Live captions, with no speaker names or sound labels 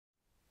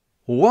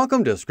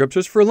Welcome to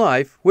Scriptures for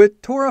Life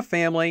with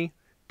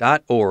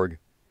TorahFamily.org,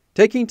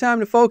 taking time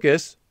to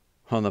focus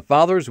on the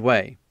Father's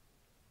way.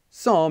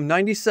 Psalm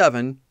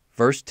 97,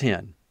 verse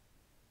 10.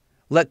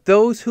 Let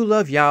those who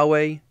love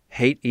Yahweh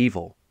hate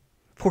evil,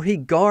 for he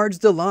guards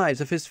the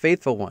lives of his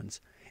faithful ones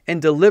and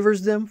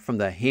delivers them from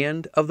the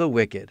hand of the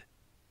wicked.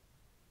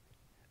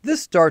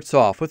 This starts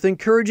off with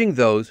encouraging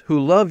those who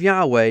love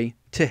Yahweh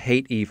to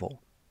hate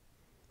evil.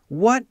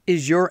 What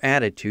is your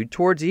attitude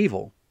towards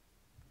evil?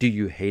 Do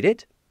you hate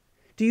it?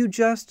 Do you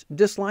just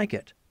dislike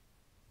it?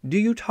 Do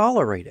you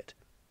tolerate it?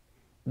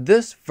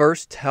 This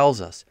verse tells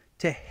us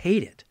to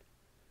hate it.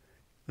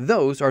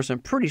 Those are some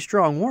pretty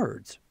strong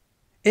words.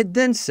 It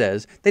then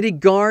says that he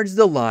guards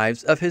the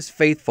lives of his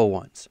faithful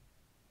ones.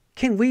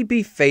 Can we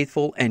be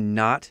faithful and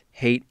not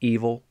hate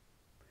evil?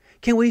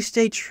 Can we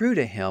stay true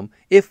to him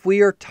if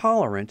we are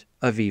tolerant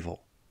of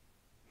evil?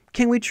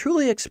 Can we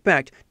truly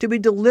expect to be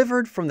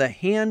delivered from the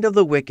hand of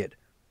the wicked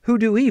who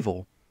do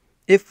evil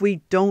if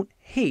we don't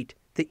hate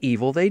the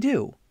evil they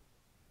do?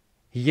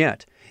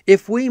 Yet,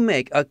 if we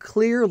make a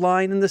clear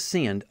line in the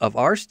sand of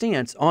our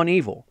stance on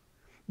evil,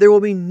 there will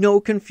be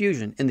no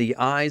confusion in the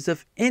eyes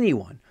of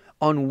anyone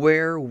on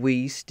where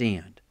we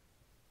stand.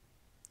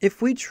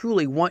 If we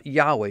truly want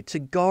Yahweh to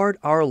guard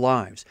our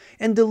lives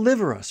and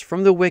deliver us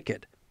from the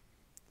wicked,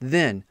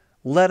 then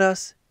let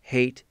us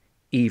hate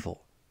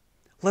evil.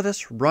 Let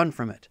us run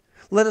from it.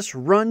 Let us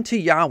run to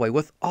Yahweh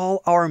with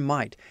all our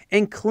might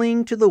and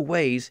cling to the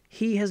ways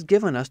he has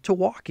given us to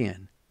walk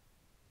in.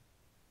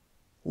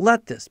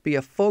 Let this be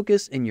a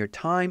focus in your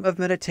time of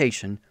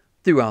meditation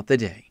throughout the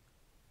day.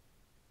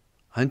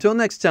 Until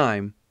next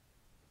time,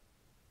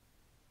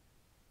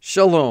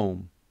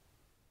 Shalom.